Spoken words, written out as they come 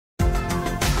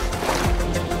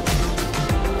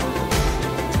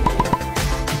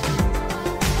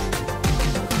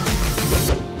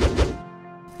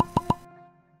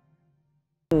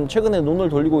최근에 눈을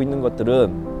돌리고 있는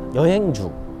것들은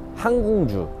여행주,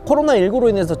 항공주. 코로나19로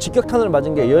인해서 직격탄을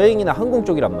맞은 게 여행이나 항공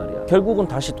쪽이란 말이야. 결국은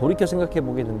다시 돌이켜 생각해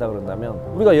보게 된다 그런다면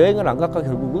우리가 여행을 안 갈까?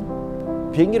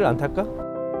 결국은 비행기를 안 탈까?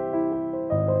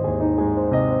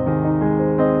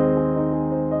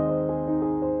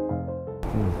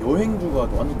 여행주가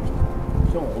완전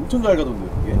그냥 엄청 잘 가던데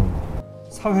그게.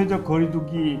 사회적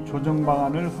거리두기 조정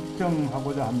방안을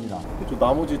확정하고자 합니다. 저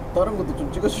나머지 다른 것도 좀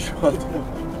찍어주시면 안 돼요?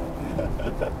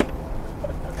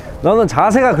 너는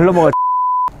자세가 글러먹어.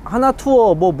 하나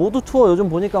투어, 뭐 모두 투어 요즘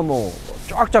보니까 뭐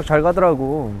쫙쫙 잘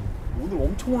가더라고. 오늘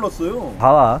엄청 올랐어요.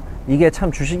 봐봐, 이게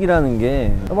참 주식이라는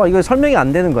게 봐, 이거 설명이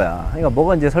안 되는 거야. 그러니까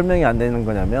뭐가 이제 설명이 안 되는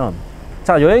거냐면,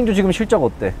 자, 여행주 지금 실적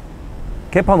어때?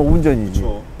 개판 5분 전이지.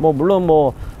 그쵸. 뭐 물론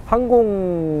뭐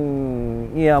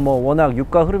항공이야 뭐 워낙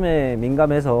유가 흐름에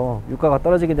민감해서 유가가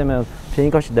떨어지게 되면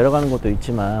비행값이 내려가는 것도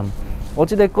있지만,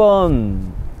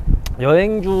 어찌됐건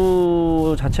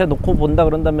여행주 자체 놓고 본다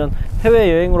그런다면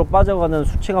해외여행으로 빠져가는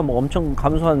수치가 뭐 엄청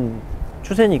감소한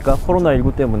추세니까,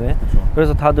 코로나19 때문에.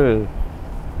 그래서 다들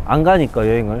안 가니까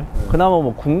여행을. 그나마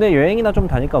뭐 국내 여행이나 좀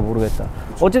다니까 모르겠다.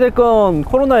 어찌됐건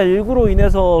코로나19로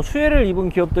인해서 수혜를 입은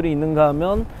기업들이 있는가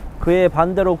하면 그에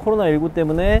반대로 코로나19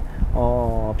 때문에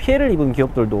피해를 입은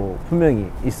기업들도 분명히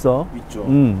있어. 있죠.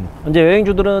 이제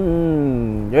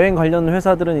여행주들은 여행 관련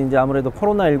회사들은 이제 아무래도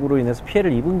코로나19로 인해서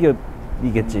피해를 입은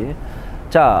기업이겠지.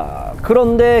 자,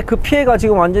 그런데 그 피해가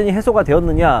지금 완전히 해소가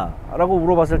되었느냐 라고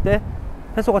물어봤을 때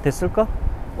해소가 됐을까?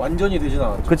 완전히 되진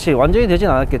않았죠. 그치, 완전히 되진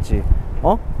않았겠지.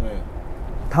 네.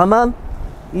 다만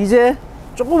이제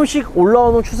조금씩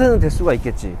올라오는 추세는 될 수가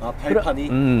있겠지. 아,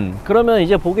 발판이? 그러면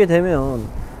이제 보게 되면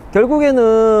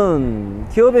결국에는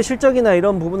기업의 실적이나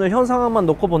이런 부분을 현 상황만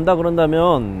놓고 본다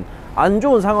그런다면 안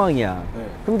좋은 상황이야. 네.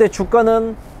 근데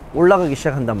주가는 올라가기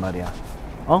시작한단 말이야.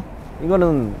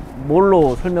 이거는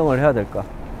뭘로 설명을 해야 될까?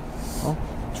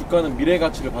 주가는 미래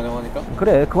가치를 반영하니까?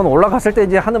 그래, 그건 올라갔을 때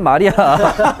이제 하는 말이야.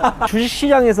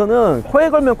 주식시장에서는 코에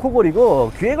걸면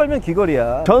코골이고 귀에 걸면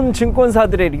귀걸이야. 전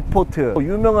증권사들의 리포트,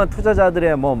 유명한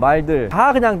투자자들의 뭐 말들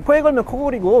다 그냥 코에 걸면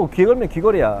코골이고 귀에 걸면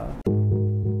귀걸이야.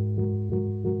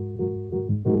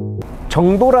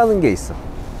 정도라는 게 있어.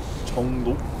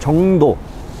 정도? 정도.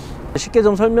 쉽게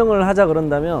좀 설명을 하자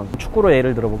그런다면 축구로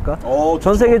예를 들어볼까?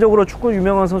 전 세계적으로 축구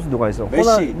유명한 선수 누가 있어?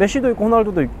 메시도 있고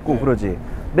호날두도 있고. 네. 그러지.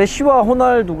 메시와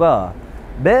호날두가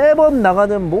매번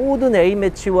나가는 모든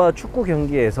A매치와 축구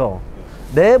경기에서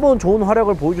매번 좋은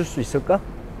활약을 보여줄 수 있을까?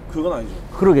 그건 아니죠.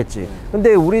 그러겠지. 네.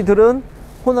 근데 우리들은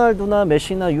호날두나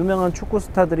메시나 유명한 축구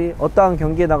스타들이 어떠한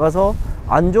경기에 나가서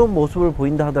안 좋은 모습을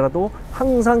보인다 하더라도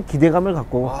항상 기대감을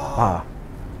갖고 봐.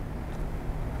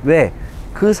 왜?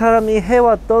 그 사람이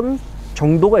해왔던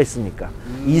정도가 있으니까.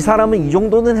 이 사람은 이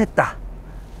정도는 했다.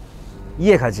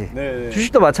 이해가지? 네네.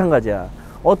 주식도 마찬가지야.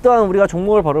 어떠한 우리가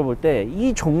종목을 바라볼 때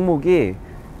이 종목이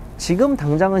지금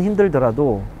당장은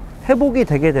힘들더라도 회복이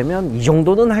되게 되면 이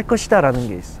정도는 할 것이다 라는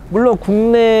게 있어. 물론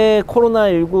국내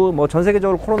코로나19 뭐 전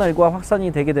세계적으로 코로나19가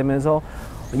확산이 되게 되면서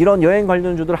이런 여행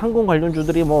관련주들, 항공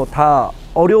관련주들이 뭐 다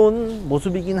어려운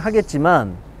모습이긴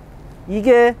하겠지만,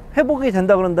 이게 회복이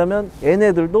된다 그런다면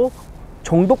얘네들도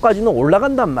정도까지는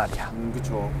올라간단 말이야.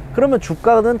 그쵸. 그러면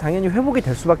주가는 당연히 회복이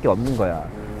될 수밖에 없는 거야.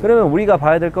 그러면 우리가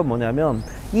봐야 될 건 뭐냐면,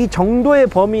 이 정도의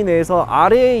범위 내에서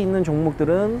아래에 있는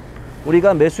종목들은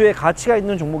우리가 매수의 가치가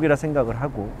있는 종목이라 생각을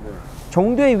하고,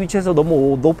 정도의 위치에서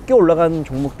너무 높게 올라가는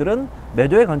종목들은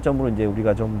매도의 관점으로 이제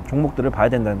우리가 좀 종목들을 봐야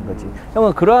된다는 거지.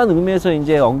 형은 그러한 의미에서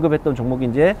이제 언급했던 종목이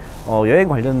이제 여행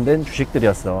관련된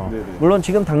주식들이었어. 네네. 물론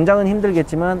지금 당장은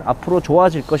힘들겠지만 앞으로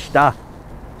좋아질 것이다.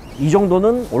 이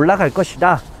정도는 올라갈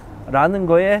것이다. 라는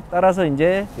거에 따라서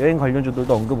이제 여행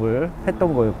관련주들도 언급을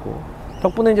했던 거였고,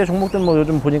 덕분에 이제 종목들 뭐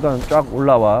요즘 보니까 쫙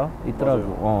올라와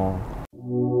있더라고.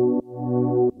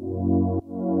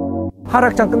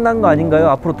 하락장 끝난 거 아닌가요?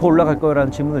 앞으로 더 올라갈 거요?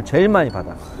 라는 질문을 제일 많이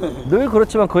받아. 늘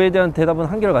그렇지만 그에 대한 대답은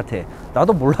한결같아.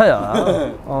 나도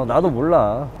몰라야. 나도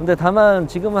몰라. 근데 다만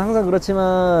지금은 항상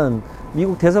그렇지만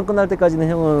미국 대선 끝날 때까지는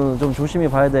형은 좀 조심히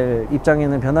봐야 될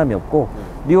입장에는 변함이 없고,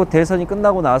 미국 대선이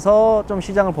끝나고 나서 좀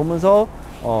시장을 보면서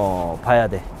봐야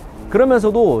돼.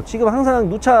 그러면서도 지금 항상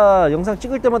누차 영상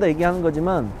찍을 때마다 얘기하는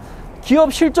거지만,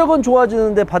 기업 실적은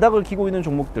좋아지는데 바닥을 기고 있는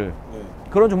종목들,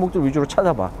 그런 종목들 위주로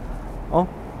찾아봐.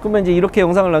 그러면 이제 이렇게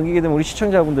영상을 남기게 되면 우리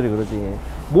시청자분들이 그러지,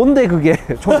 뭔데 그게?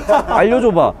 좀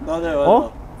알려줘봐. 맞아요.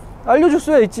 알려줄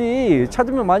수야 있지.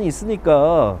 찾으면 많이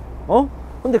있으니까.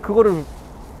 근데 그거를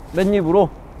맨입으로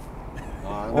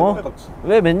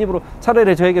왜 맨입으로?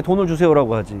 차라리 저에게 돈을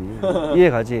주세요라고 하지.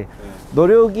 이해가지?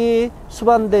 노력이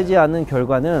수반되지 않은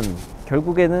결과는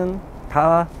결국에는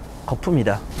다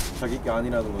거품이다. 자기 게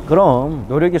아니라는 거죠. 그럼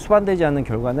노력이 수반되지 않는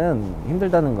결과는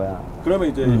힘들다는 거야. 그러면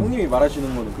이제 형님이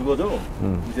말하시는 거는 그거죠?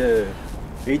 이제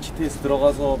HTS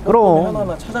들어가서 그럼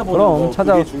하나하나 찾아보는 거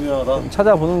그게 중요하다.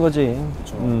 찾아보는 거지.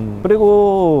 그쵸.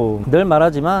 그리고 늘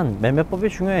말하지만 매매법이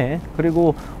중요해.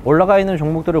 그리고 올라가 있는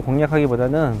종목들을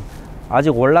공략하기보다는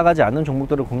아직 올라가지 않는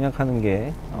종목들을 공략하는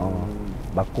게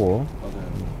맞고.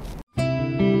 맞아요.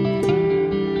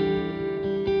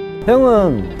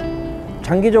 형은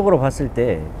장기적으로 봤을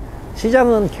때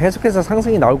시장은 계속해서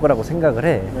상승이 나올 거라고 생각을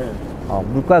해. 네.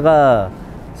 물가가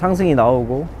상승이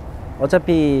나오고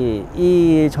어차피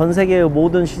이 전 세계의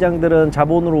모든 시장들은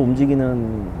자본으로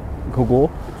움직이는 거고,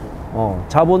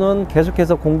 자본은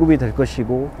계속해서 공급이 될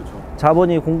것이고, 그쵸.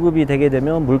 자본이 공급이 되게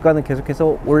되면 물가는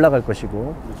계속해서 올라갈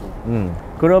것이고, 그쵸.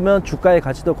 그러면 주가의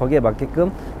가치도 거기에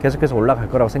맞게끔 계속해서 올라갈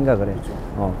거라고 생각을 해.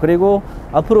 그쵸. 그리고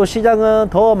앞으로 시장은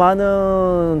더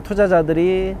많은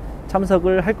투자자들이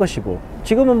참석을 할 것이고,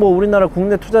 지금은 뭐 우리나라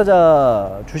국내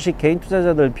투자자, 주식 개인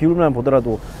투자자들 비율만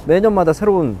보더라도 매년마다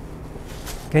새로운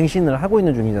갱신을 하고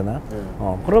있는 중이잖아.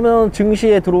 그러면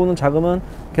증시에 들어오는 자금은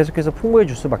계속해서 풍부해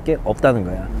줄 수밖에 없다는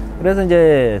거야. 그래서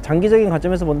이제 장기적인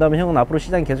관점에서 본다면 형은 앞으로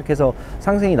시장이 계속해서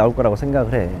상승이 나올 거라고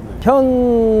생각을 해.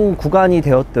 현 구간이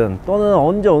되었든 또는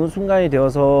언제 어느 순간이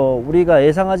되어서 우리가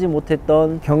예상하지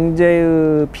못했던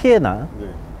경제의 피해나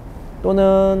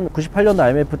또는 98년도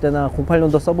IMF 때나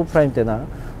 08년도 서브프라임 때나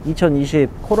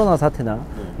 2020 코로나 사태나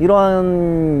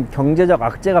이러한 경제적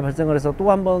악재가 발생을 해서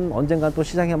또 한 번 언젠가 또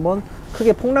시장이 한번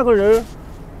크게 폭락을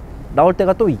나올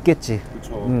때가 또 있겠지.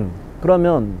 그쵸.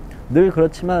 그러면 늘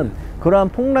그렇지만 그러한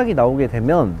폭락이 나오게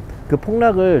되면 그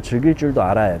폭락을 즐길 줄도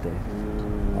알아야 돼.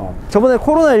 저번에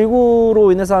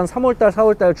코로나19로 인해서 한 3월달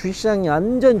 4월달 주식시장이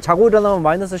완전 자고 일어나면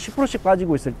마이너스 10%씩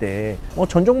빠지고 있을 때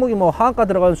전 종목이 뭐 하한가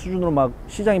들어가는 수준으로 막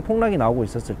시장이 폭락이 나오고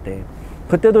있었을 때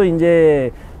그때도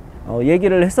이제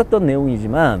얘기를 했었던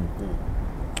내용이지만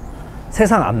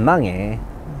세상 안 망해.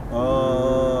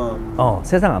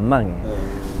 세상 안 망해.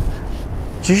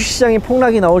 주식시장이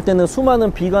폭락이 나올 때는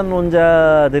수많은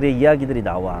비관론자들의 이야기들이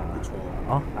나와.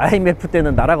 IMF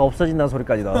때는 나라가 없어진다는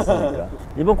소리까지 나왔으니까.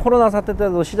 이번 코로나 사태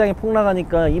때도 시장이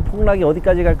폭락하니까 이 폭락이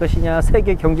어디까지 갈 것이냐,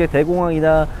 세계 경제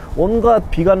대공황이다, 온갖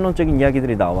비관론적인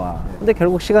이야기들이 나와. 근데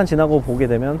결국 시간 지나고 보게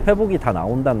되면 회복이 다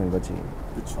나온다는 거지.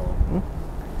 그쵸. 응?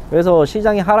 그래서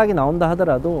시장이 하락이 나온다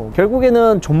하더라도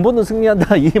결국에는 존버는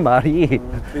승리한다 이 말이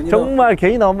정말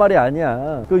괜히 나온 말이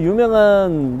아니야. 그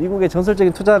유명한 미국의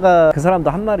전설적인 투자가 그 사람도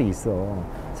한 말이 있어.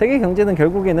 세계 경제는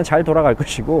결국에는 잘 돌아갈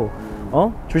것이고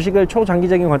주식을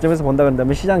초장기적인 관점에서 본다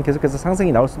그런다면 시장은 계속해서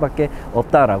상승이 나올 수밖에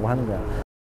없다라고 하는 거야.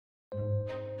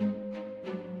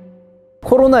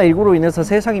 코로나19로 인해서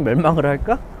세상이 멸망을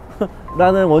할까?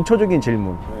 라는 원초적인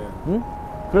질문. 응?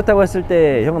 그렇다고 했을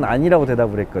때 형은 아니라고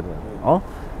대답을 했거든.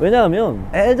 왜냐하면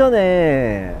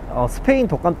예전에 스페인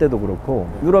독감 때도 그렇고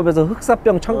유럽에서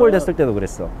흑사병 창궐됐을 때도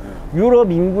그랬어.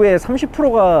 유럽 인구의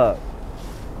 30%가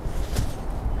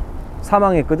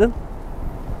사망했거든.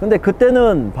 근데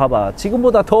그때는 봐봐,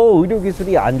 지금보다 더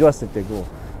의료기술이 안 좋았을 때고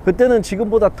그때는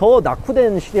지금보다 더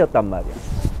낙후된 시대였단 말이야.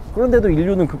 그런데도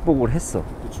인류는 극복을 했어.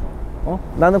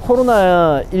 나는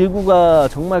코로나19가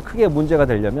정말 크게 문제가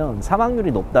되려면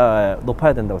사망률이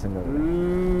높아야 된다고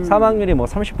생각을 해. 사망률이 뭐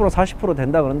 30% 40%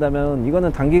 된다 그런다면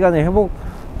이거는 단기간에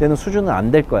회복되는 수준은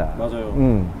안 될 거야. 맞아요.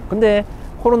 근데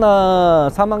코로나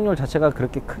사망률 자체가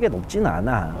그렇게 크게 높지는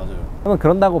않아. 맞아요. 그러면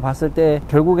그런다고 봤을 때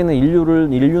결국에는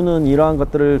인류는 이러한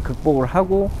것들을 극복을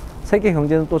하고 세계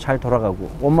경제는 또 잘 돌아가고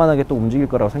원만하게 또 움직일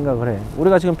거라고 생각을 해.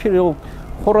 우리가 지금 비록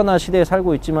코로나 시대에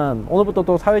살고 있지만 오늘부터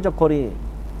또 사회적 거리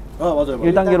맞아요.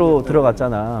 1단계로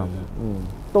들어갔잖아.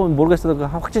 또 모르겠어. 그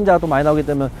확진자가 또 많이 나오기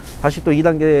때문에 다시 또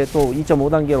 2단계 또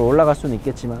 2.5단계로 올라갈 수는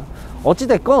있겠지만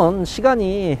어찌됐건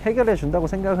시간이 해결해 준다고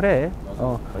생각을 해.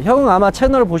 형은 아마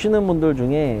채널 보시는 분들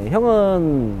중에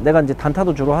형은 내가 이제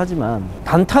단타도 주로 하지만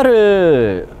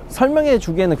단타를 설명해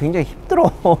주기에는 굉장히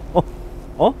힘들어.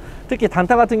 특히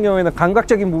단타 같은 경우에는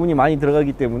감각적인 부분이 많이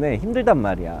들어가기 때문에 힘들단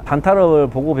말이야. 단타를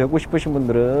보고 배우고 싶으신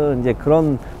분들은 이제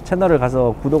그런 채널을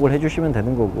가서 구독을 해주시면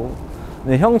되는 거고,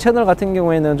 형 채널 같은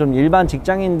경우에는 좀 일반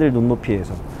직장인들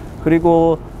눈높이에서,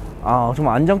 그리고 좀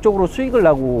안정적으로 수익을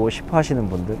나고 싶어 하시는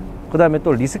분들, 그 다음에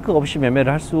또 리스크 없이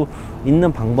매매를 할 수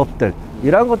있는 방법들,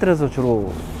 이러한 것들에서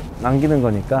주로 남기는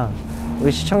거니까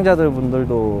우리 시청자들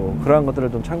분들도 그러한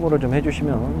것들을 좀 참고를 좀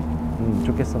해주시면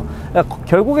좋겠어.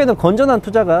 결국에는 건전한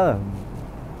투자가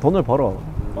돈을 벌어.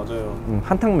 맞아요.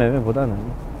 한탕 매매보다는.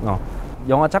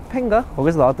 영화 짝패인가?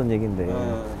 거기서 나왔던 얘기인데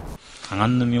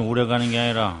강한 놈이 오래 가는 게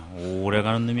아니라 오래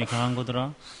가는 놈이 강한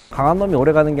거더라. 강한 놈이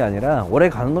오래 가는 게 아니라 오래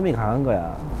가는 놈이 강한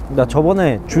거야. 나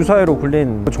저번에 주사위로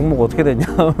굴린 그 종목 어떻게 됐냐?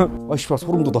 씨발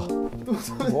소름 돋아.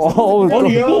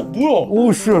 아니 이거 뭐야?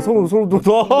 오, 씨, 소름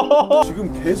돋아.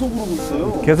 지금 계속 오르고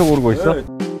있어요. 계속 오르고 있어? 네.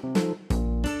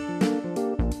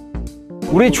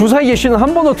 우리 주사위의 씨는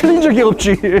한 번도 틀린 적이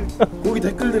없지. 거기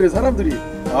댓글들에 사람들이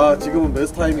지금은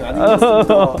매수 타이밍 아닌 것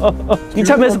같습니다.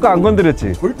 2차 매수가 안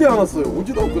건드렸지? 절대 안 왔어요.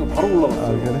 오지도 않고 그냥 바로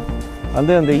올라갔어요. 그래? 안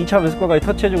되는데 2차 매수가까지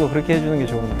터치해주고 그렇게 해주는 게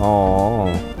좋은데.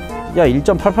 야,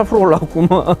 1.88%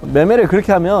 올라갔구만. 매매를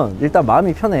그렇게 하면 일단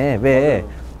마음이 편해. 왜?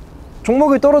 맞아요.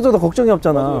 종목이 떨어져도 걱정이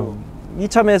없잖아. 맞아요.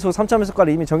 2차 매수, 3차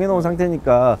매수가를 이미 정해놓은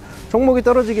상태니까 종목이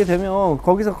떨어지게 되면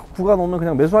거기서 구간 오면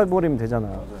그냥 매수해버리면 되잖아.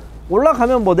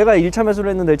 올라가면 뭐 내가 1차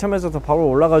매수를 했는데 1차 매수에서 바로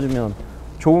올라가주면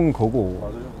좋은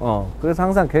거고. 맞아요. 그래서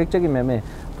항상 계획적인 매매,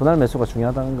 분할 매수가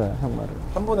중요하다는 거야, 형 말은.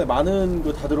 한 번에 많은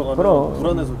거 다 들어가면 그럼.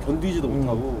 불안해서 견디지도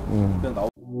못하고 그냥 나오.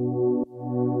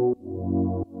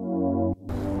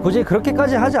 굳이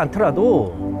그렇게까지 하지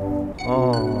않더라도